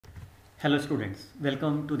Hello students,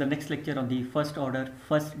 welcome to the next lecture on the first order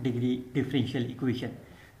first degree differential equation.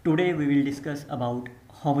 Today we will discuss about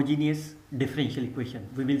homogeneous differential equation.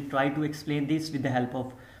 We will try to explain this with the help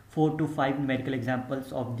of 4 to 5 numerical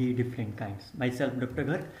examples of the different kinds. Myself Dr.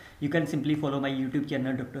 Garg. You can simply follow my YouTube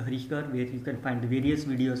channel Dr. Harish Garg, where you can find the various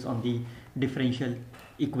videos on the differential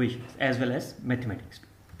equations as well as mathematics.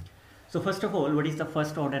 So first of all, what is the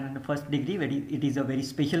first order and the first degree? It is a very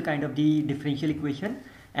special kind of the differential equation,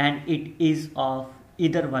 and it is of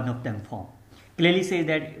either one of them form. Clearly says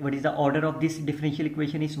that what is the order of this differential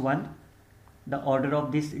equation is 1. The order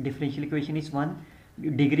of this differential equation is 1.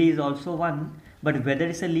 Degree is also 1, but whether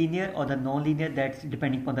it's a linear or the non-linear, that's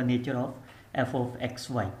depending upon the nature of f of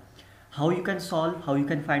xy. How you can solve, how you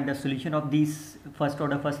can find the solution of this first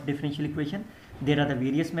order first differential equation? There are the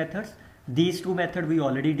various methods. These two methods we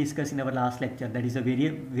already discussed in our last lecture, that is a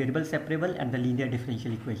variable separable and the linear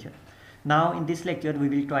differential equation. Now in this lecture we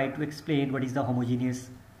will try to explain what is the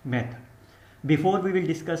homogeneous method. Before we will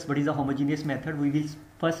discuss what is the homogeneous method, we will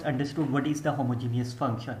first understand what is the homogeneous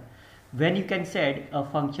function. When you can say a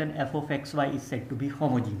function f of xy is said to be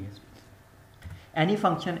homogeneous. Any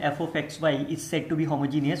function f of xy is said to be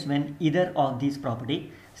homogeneous when either of these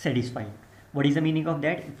property satisfied. What is the meaning of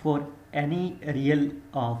that? For any real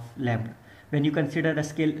of lambda, when you consider the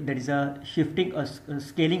scale, there is a shifting or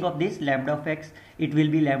scaling of this lambda of x, it will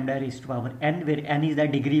be lambda raised to power n, where n is the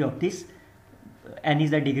degree of this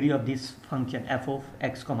function f of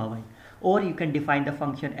x comma y. Or you can define the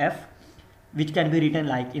function f, which can be written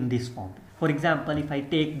like in this form. For example, if I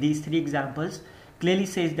take these three examples, clearly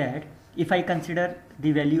says that if I consider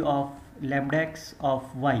the value of lambda x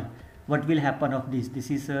of y, what will happen of this?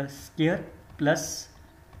 This is a square plus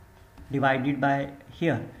divided by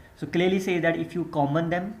here. So clearly say that if you common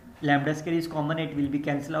them, lambda square is common, it will be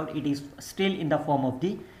cancelled out. It is still in the form of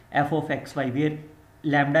the f of xy, where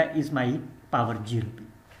lambda is my power 0.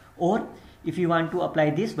 Or if you want to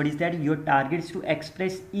apply this, what is that? Your target is to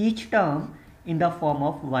express each term in the form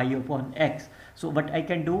of y upon x. So what I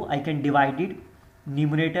can do, I can divide it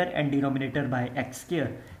numerator and denominator by x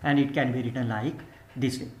square, and it can be written like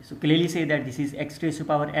this way. So clearly say that this is x raised to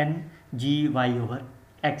power n g y over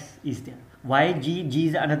x is there. Y g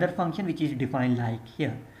is another function which is defined like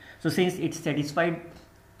here. So since it's satisfied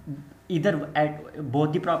either at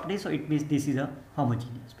both the properties, so it means this is a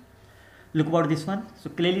homogeneous. Look about this one. So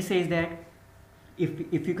clearly says that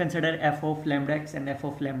if you consider f of lambda x and f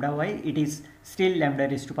of lambda y, it is still lambda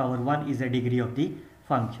raised to power 1 is the degree of the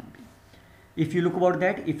function. If you look about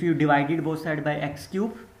that, if you divided both sides by x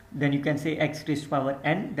cube, then you can say x raised to power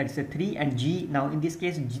n, that's a 3, and g, now in this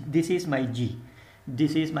case this is my g,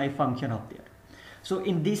 this is my function of there. So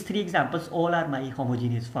in these three examples all are my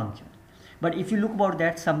homogeneous function. But if you look about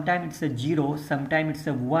that, sometimes it's a 0, sometimes it's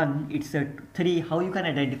a 1, it's a 3. How you can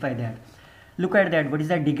identify that? Look at that. What is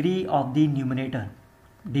the degree of the numerator?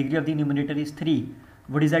 Degree of the numerator is 3.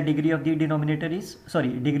 What is the degree of the denominator is?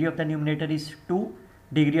 Degree of the numerator is 2.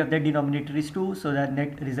 Degree of the denominator is 2. So the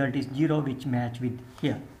net result is 0, which match with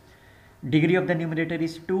here. Degree of the numerator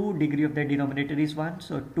is 2. Degree of the denominator is 1.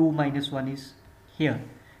 So 2 minus 1 is here.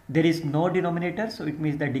 There is no denominator, so it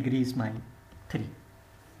means the degree is my 3.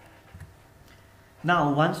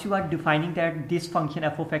 Now once you are defining that this function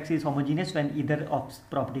f of x is homogeneous when either of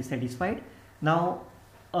property is satisfied, now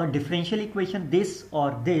a differential equation this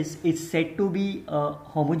or this is said to be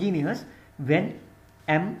homogeneous when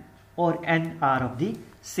m or n are of the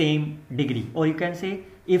same degree. Or you can say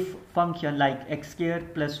if function like x square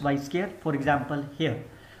plus y square, for example here,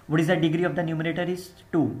 what is the degree of the numerator is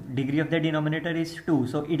 2, degree of the denominator is 2,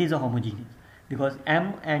 so it is a homogeneous, because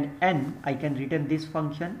m and n, I can written this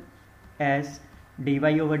function as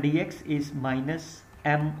dy over dx is minus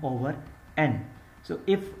m over n. So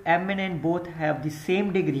if m and n both have the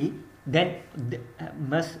same degree, then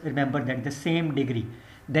must remember that the same degree,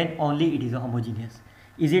 then only it is a homogeneous.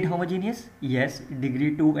 Is it homogeneous? Yes,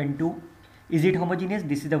 degree 2 and 2. Is it homogeneous?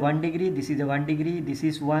 This is the 1 degree, this is the 1 degree, this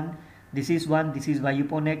is 1, this is 1, this is y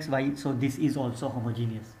upon x, y, so this is also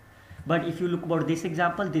homogeneous. But if you look about this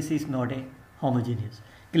example, this is not a homogeneous.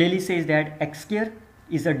 Clearly says that x square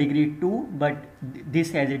is a degree 2, but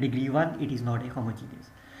this has a degree 1, it is not a homogeneous.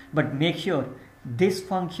 But make sure this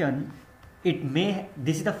function,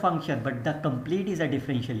 this is the function, but the complete is a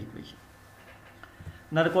differential equation.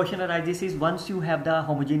 Now the question arises is, once you have the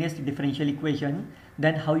homogeneous differential equation,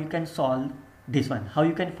 then how you can solve this one? How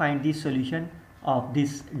you can find the solution of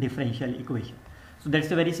this differential equation? So that's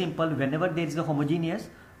very simple. Whenever there is a homogeneous,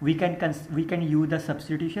 we can use the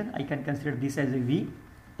substitution. I can consider this as a v,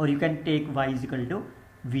 or you can take y is equal to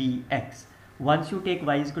vx. Once you take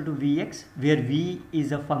y is equal to vx, where v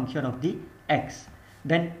is a function of the x,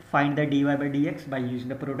 Then find the dy by dx by using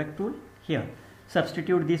the product rule here.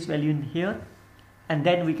 Substitute this value in here, and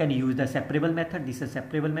then we can use the separable method. This is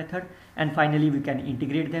separable method, and finally we can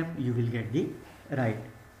integrate them. You will get the right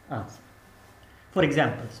answer. For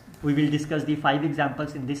examples, we will discuss the 5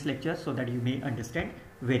 examples in this lecture so that you may understand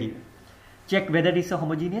very well. Check whether it is a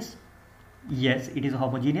homogeneous. Yes, it is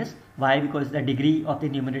homogeneous. Why? Because the degree of the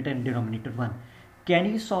numerator and denominator 1. Can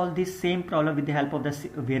you solve this same problem with the help of the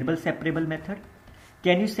variable separable method?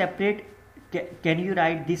 Can you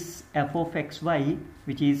write this f of xy,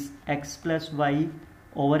 which is x plus y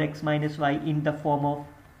over x minus y, in the form of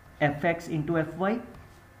fx into fy?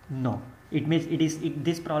 No. It means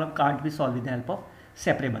this problem can't be solved with the help of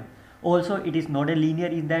separable. Also, it is not a linear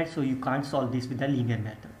in that, so you can't solve this with the linear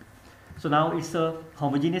method. So now it's a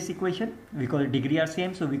homogeneous equation because degree are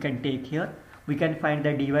same, so we can take here. We can find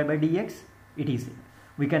the dy by dx. It is same.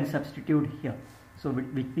 We can substitute here. So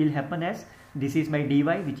which will happen as this is my dy,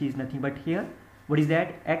 which is nothing but here. What is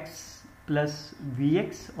that? X plus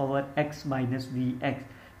vx over x minus vx.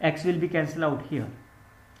 X will be cancelled out here.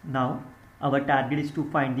 Now our target is to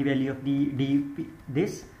find the value of the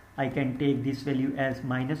this. I can take this value as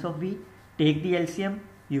minus of v. Take the LCM.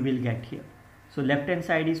 You will get here. So left hand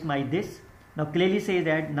side is my this. Now clearly say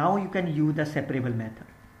that now you can use the separable method.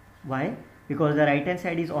 Why? Because the right hand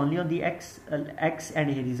side is only on the x and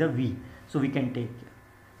here is a v. So we can take here.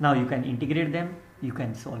 Now you can integrate them. You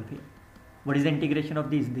can solve here. What is the integration of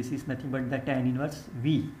this? This is nothing but the tan inverse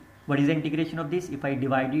v. What is the integration of this? If I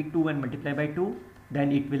divide it 2 and multiply by 2,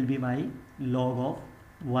 then it will be my log of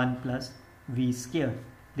 1 plus v square.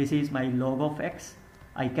 This is my log of x.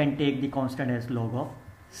 I can take the constant as log of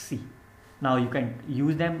c. Now you can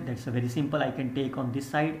use them. That's a very simple. I can take on this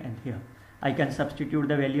side and here. I can substitute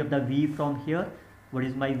the value of the v from here. What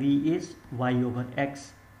is my v is y over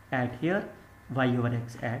x at here, y over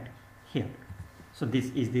x at here. So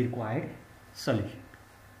this is the required solution.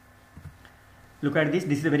 Look at this.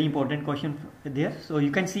 This is a very important question there. So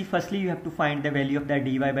you can see firstly you have to find the value of the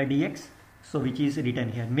dy by dx. So which is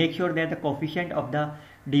written here. Make sure that the coefficient of the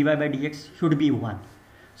dy by dx should be 1.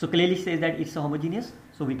 So clearly says that it's a homogeneous.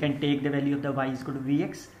 So we can take the value of the y is equal to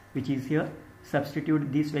vx, which is here.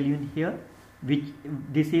 Substitute this value in here, which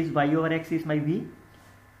this is y over x is my v.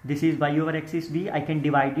 This is y over x is v. I can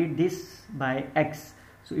divide it this by x.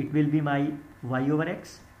 So it will be my y over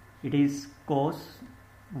x. It is cos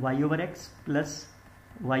y over x plus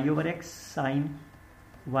y over x sine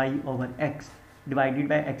y over x. Divided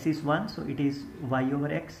by x is 1. So it is y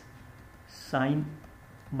over x sine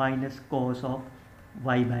minus cos of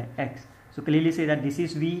y by x. So clearly say that this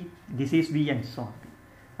is v, and so on.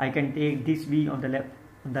 I can take this v on the left,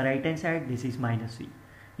 on the right hand side. This is minus v.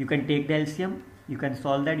 You can take the LCM. You can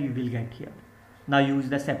solve that. You will get here. Now use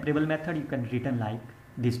the separable method. You can written like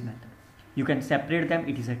this method. You can separate them.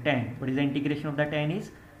 It is a tan. What is the integration of the tan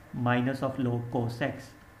is? Minus of log cos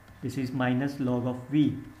x. This is minus log of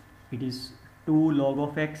v. It is 2 log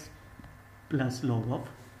of x plus log of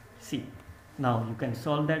c. Now you can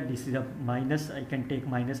solve that. This is a minus. I can take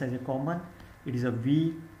minus as a common. It is a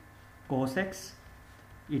v cos x.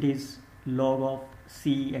 It is log of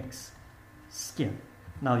cx square.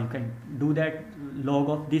 Now you can do that. Log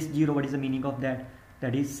of this 0. What is the meaning of that?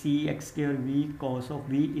 That is cx square v cos of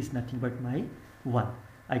v is nothing but my 1.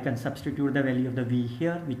 I can substitute the value of the v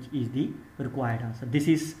here, which is the required answer. This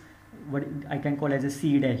is what I can call as a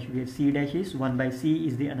c dash, where c dash is 1 by c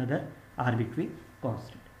is the another arbitrary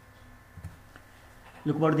constant.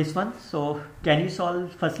 Look about this one. So can you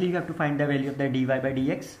solve? Firstly you have to find the value of the dy by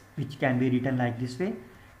dx, which can be written like this way.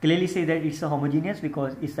 Clearly say that it's a homogeneous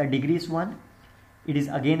because it's a degree is 1. It is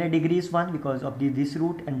again a degree is 1 because of this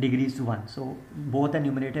root, and degree is 1. So both the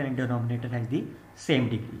numerator and denominator has the same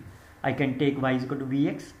degree. I can take y is equal to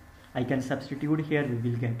vx. I can substitute here. We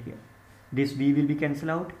will get here. This v will be cancelled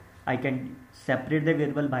out. I can separate the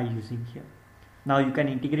variable by using here. Now you can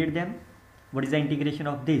integrate them. What is the integration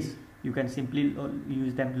of this? You can simply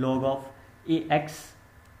use them log of ax,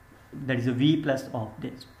 that is a v plus of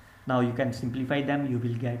this. Now you can simplify them. You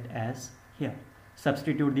will get as here.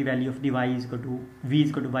 Substitute the value of the y is equal to v is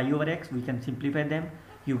equal to y over x. We can simplify them.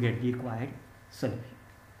 You get the required solution.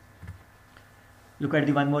 Look at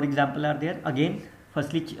the one more example are there. Again,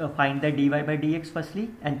 firstly find the dy by dx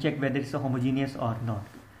firstly and check whether it's a homogeneous or not.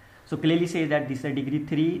 So clearly say that this is a degree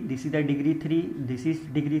 3, this is a degree 3, this is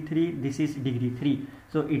degree 3, this is degree 3.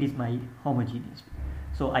 So it is my homogeneous.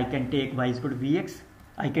 So I can take y is equal to vx.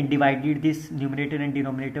 I can divide it this numerator and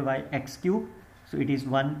denominator by x cube. So it is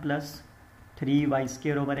 1 plus 3y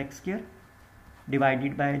square over x square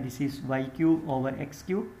divided by this is y cube over x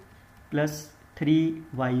cube plus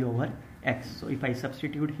 3y over x. So if I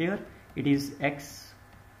substitute here, it is x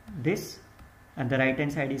this, and the right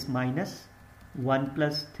hand side is minus 1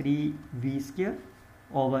 plus 3v square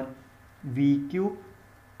over v cube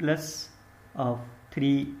plus of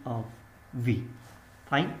 3 of v.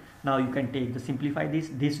 Fine. Now you can take the simplify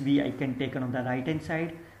this v I can take on the right hand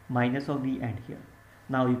side, minus of v, and here.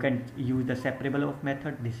 Now you can use the separable of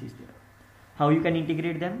method. This is there. How you can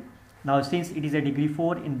integrate them? Now since it is a degree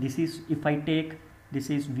 4, in this is, if I take this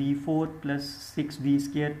is v4 plus 6v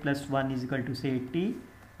square plus 1 is equal to say t,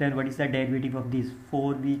 then what is the derivative of this?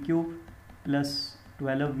 4v cube plus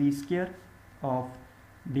 12v square of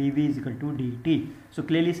dv is equal to dt. So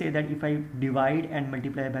clearly say that if I divide and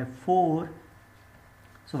multiply by 4,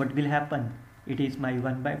 so what will happen? It is my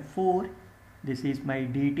 1 by 4, this is my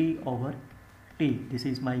dt over t, this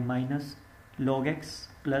is my minus log x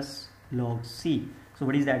plus log c. So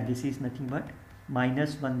what is that? This is nothing but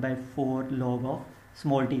minus 1 by 4 log of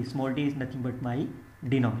small t. Small t is nothing but my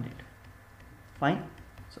denominator. Fine.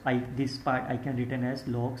 So this part I can written as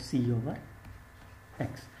log c over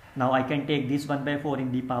x. Now I can take this 1 by 4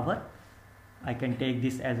 in the power. I can take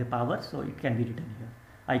this as a power, so it can be written here.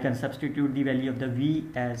 I can substitute the value of the v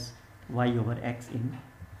as y over x in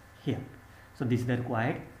here. So this is the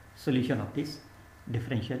required solution of this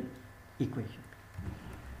differential equation.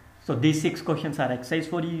 So these 6 questions are exercise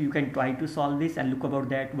for you. You can try to solve this and look about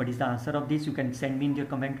that. What is the answer of this? You can send me in your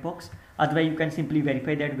comment box. Otherwise, you can simply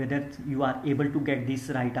verify that whether you are able to get these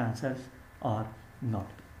right answers or not.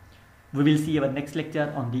 We will see our next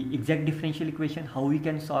lecture on the exact differential equation, how we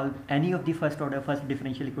can solve any of the first order first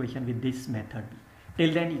differential equation with this method.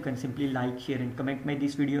 Till then, you can simply like, share and comment my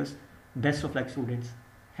these videos. Best of luck students.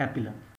 Happy learning.